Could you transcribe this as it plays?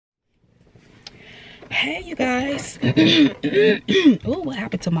Hey you guys. Oh, what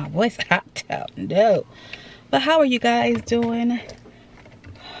happened to my voice? I don't know. But how are you guys doing?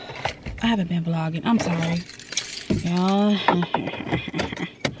 I haven't been vlogging. I'm sorry, y'all.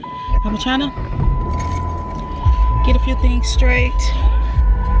 I've been trying to get a few things straight.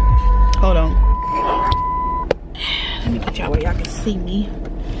 Hold on. Let me get y'all where y'all can see me.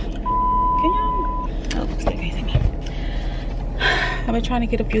 Can y'all? Oh, they can't see me. I've been trying to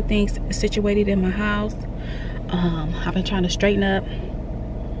get a few things situated in my house. I've been trying to straighten up,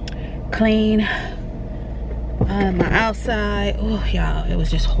 clean my outside. Oh, y'all, it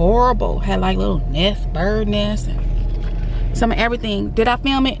was just horrible. Had like little nests, bird nests, and some of everything. Did I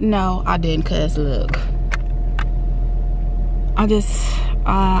film it? No, I didn't, cause look, I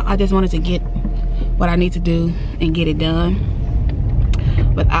just wanted to get what I need to do and get it done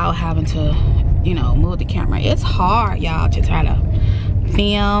without having to, you know, move the camera. It's hard, y'all, to try to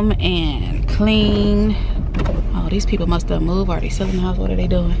film and clean. Oh, these people must have moved. Are they still in the house? What are they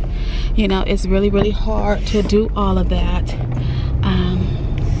doing? You know, it's really hard to do all of that.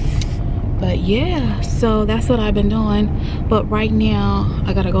 But yeah, so that's what I've been doing. But right now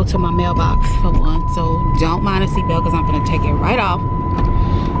I gotta go to my mailbox for one, so don't mind the seatbelt because I'm gonna take it right off.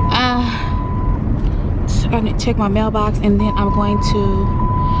 I'm gonna check my mailbox, and then I'm going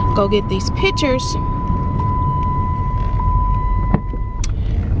to go get these pictures,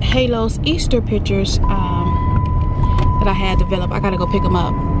 Halo's Easter pictures that I had developed. I gotta go pick them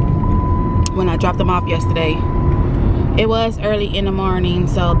up when I dropped them off yesterday. It was early in the morning,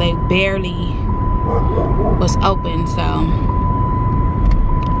 so they barely was open, so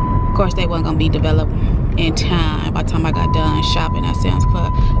of course they wasn't gonna be developed in time by the time I got done shopping at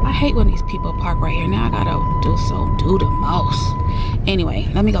SOUNDCLOUD. I hate when these people park right here. Now I gotta do the most. Anyway,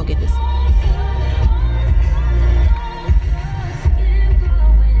 let me go get this.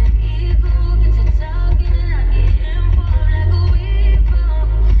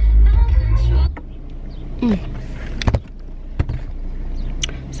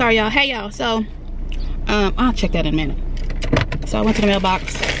 Sorry y'all. Hey y'all, so I'll check that in a minute. So I went to the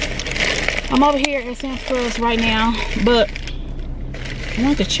mailbox. I'm over here at SOUNDCLOUD right now, but I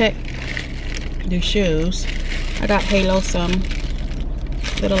wanted to check these shoes. I got Halo some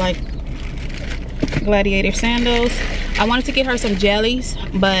little like gladiator sandals. I wanted to get her some jellies,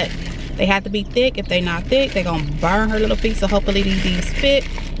 but they have to be thick. If they're not thick, they're gonna burn her little feet, so hopefully these fit.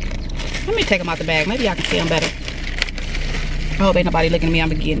 Let me take them out the bag. Maybe I can see them better. I hope ain't nobody looking at me. I'm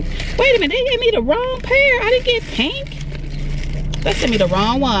getting. Wait a minute, they gave me the wrong pair. I didn't get pink. They sent me the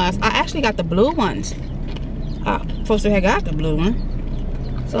wrong ones. I actually got the blue ones. Supposed to have got the blue one.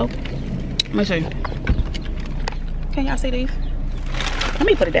 So, let me show you. Can y'all see these? Let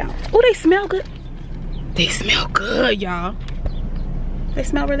me put it down. Oh, they smell good. They smell good, y'all. They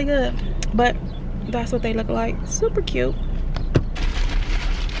smell really good. But that's what they look like. Super cute.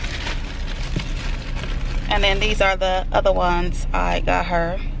 And then these are the other ones I got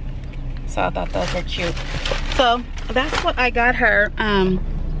her. So I thought those were cute. So that's what I got her. I'm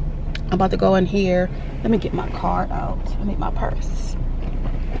about to go in here. Let me get my card out. I need my purse.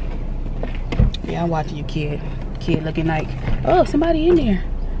 Yeah, I'm watching you, kid. Kid looking like, oh, somebody in there.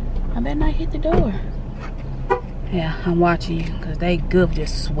 I better not hit the door. Yeah, I'm watching you because they good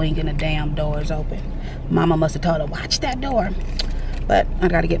just swinging the damn doors open. Mama must have told her, watch that door. But I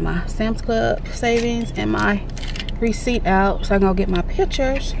gotta get my SOUNDCLOUD savings and my receipt out so I can go get my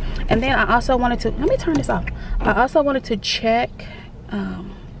pictures. And then I also wanted to, let me turn this off. I also wanted to check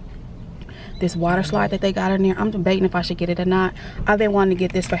this water slide that they got in there. I'm debating if I should get it or not. I've been wanting to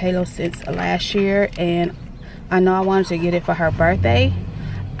get this for Halo since last year, and I know I wanted to get it for her birthday.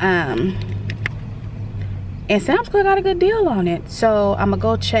 And SOUNDCLOUD got a good deal on it, so I'm gonna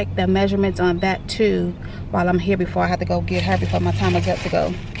go check the measurements on that too while I'm here before I have to go get her, before my time is up to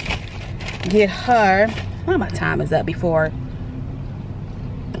go get her. Well, my time is up before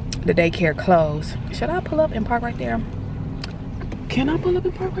the daycare closed. Should I pull up and park right there? Can I pull up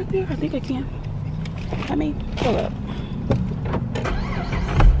and park right there? I think I can. Let me pull up.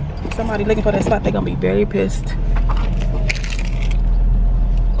 If somebody looking for that spot, they're gonna be very pissed.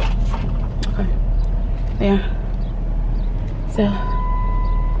 Okay. Yeah. So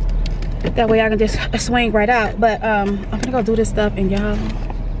that way I can just swing right out. But I'm gonna go do this stuff, and y'all,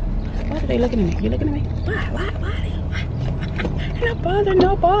 why are they looking at me? You looking at me? Why? Not bothering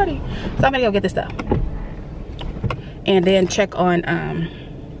nobody. So I'm gonna go get this stuff and then check on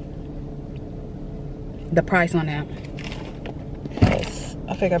the price on that.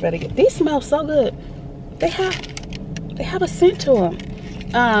 I figure I better get these. Smell so good. They have a scent to them.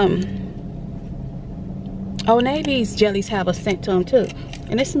 Old Navy's jellies have a scent to them too.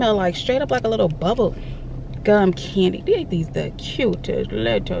 And they smell like straight up like a little bubble gum candy. These the cutest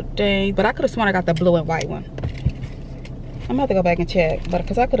little things. But I could have sworn I got the blue and white one. I'm gonna have to go back and check, but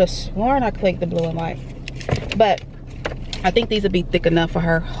because I could have sworn I clicked the blue and white. But I think these will be thick enough for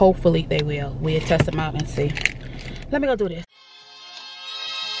her. Hopefully they will. We'll test them out and see. Let me go do this.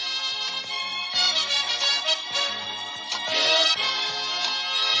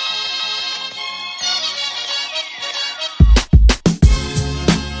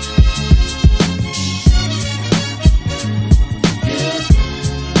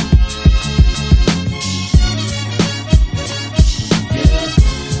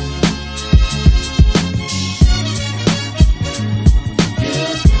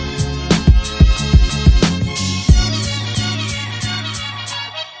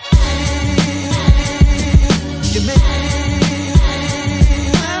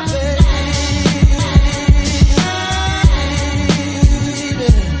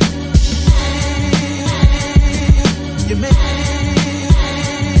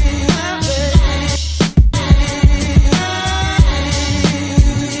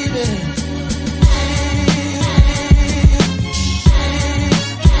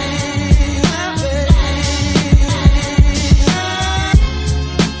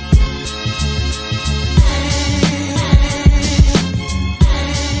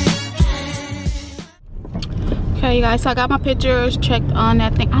 Okay, you guys, so I got my pictures checked on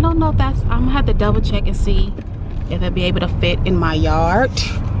that thing. I don't know if that's, I'm gonna have to double check and see if it'll be able to fit in my yard.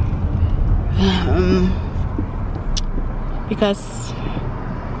 Because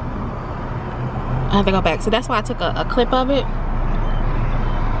I have to go back. So that's why I took a clip of it.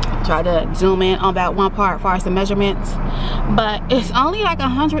 Try to zoom in on that one part as far as the measurements. But it's only like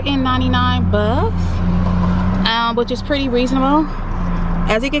 199 bucks, which is pretty reasonable.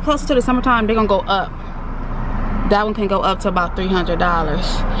 As you get closer to the summertime, they're gonna go up. That one can go up to about $300,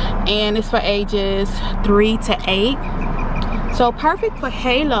 and it's for ages 3 to 8. So perfect for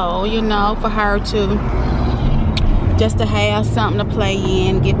Halo, you know, for her to just to have something to play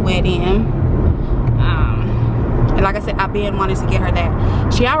in, get wet in. And like I said, I've been wanting to get her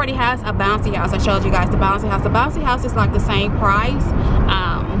that. She already has a bouncy house. I showed you guys the bouncy house. The bouncy house is like the same price,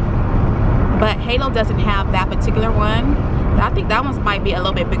 but Halo doesn't have that particular one. I think that one might be a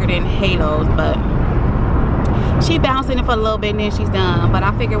little bit bigger than Halo's, but she bouncing it for a little bit and then she's done. But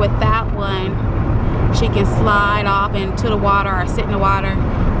I figure with that one, she can slide off into the water or sit in the water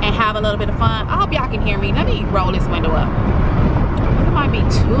and have a little bit of fun. I hope y'all can hear me. Let me roll this window up. It might be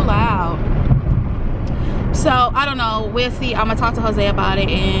too loud. So I don't know, we'll see. I'm gonna talk to Jose about it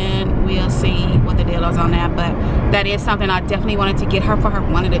and we'll see what the deal is on that. But that is something I definitely wanted to get her for her.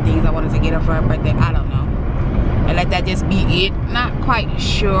 One of the things I wanted to get her for her birthday. I don't know, and let that just be it. Not quite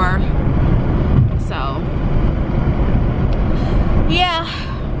sure. So yeah,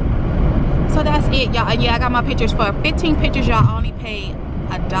 so that's it, y'all. And yeah, I got my pictures. For 15 pictures, y'all only paid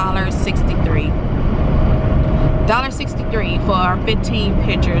 $1.63. $1.63 for 15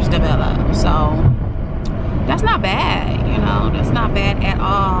 pictures developed. So that's not bad, you know. That's not bad at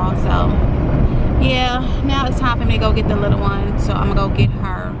all. So yeah, now it's time for me to go get the little one. So I'm gonna go get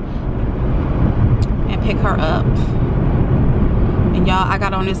her and pick her up. And y'all, I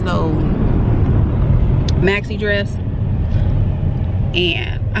got on this little maxi dress,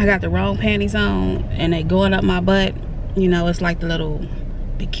 and I got the wrong panties on, and they going up my butt. You know, it's like the little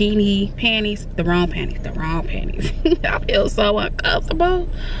bikini panties. The wrong panties. The wrong panties. I feel so uncomfortable.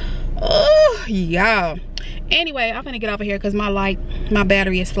 Oh, y'all. Anyway, I'm gonna get over here because my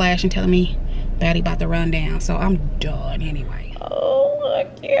battery is flashing, telling me battery about to run down. So I'm done anyway. Oh, look,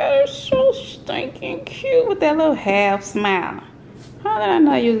 yeah, they're so stinking cute with that little half smile. How did I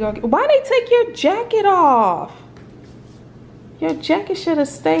know you was gonna get... Why they take your jacket off? Your jacket should have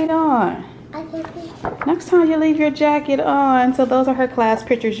stayed on. Next time you leave your jacket on. So those are her class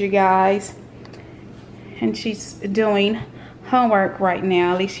pictures, you guys. And she's doing homework right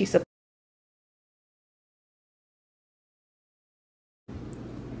now. At least she's supposed.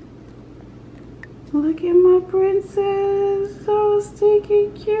 Look at my princess. So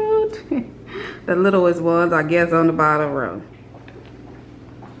stinking cute. The littlest ones, I guess, on the bottom row.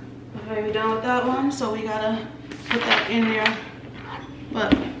 Okay, we're done with that one. So we gotta put that in there.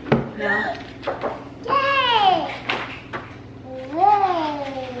 But now. Yay!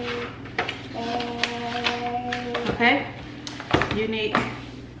 Okay. You need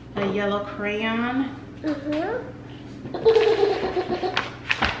a yellow crayon.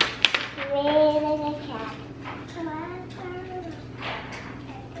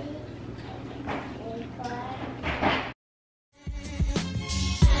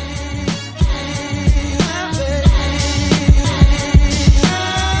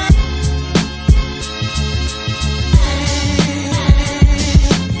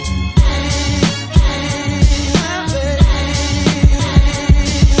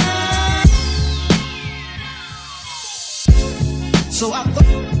 So I thought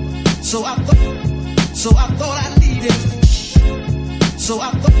I needed.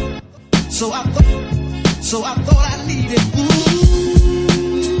 So I thought I needed.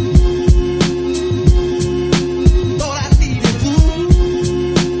 Thought I needed.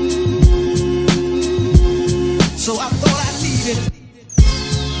 So I thought I needed.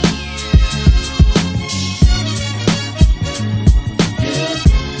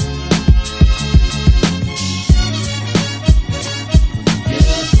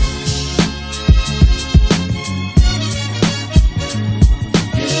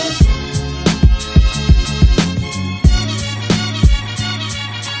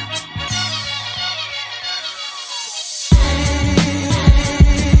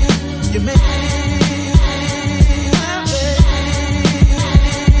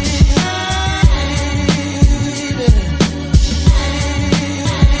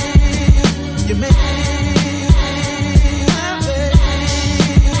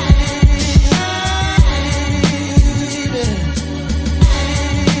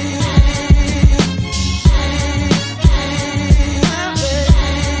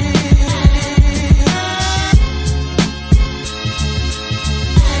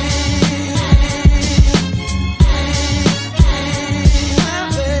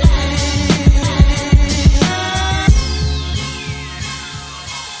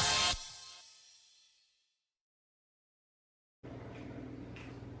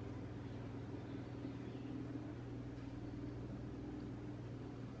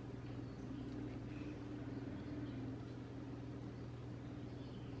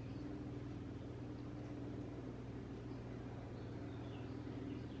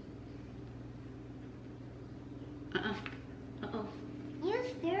 You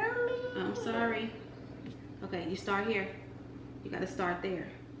scared me. I'm sorry. Okay, you start here. You gotta start there.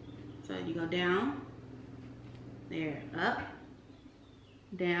 So you go down, there, up,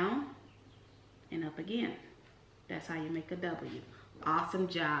 down, and up again. That's how you make a W. Awesome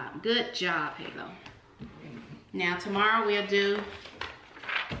job. Good job, Halo. Now tomorrow we'll do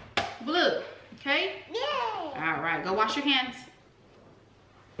blue, okay? Yay! All right, go wash your hands.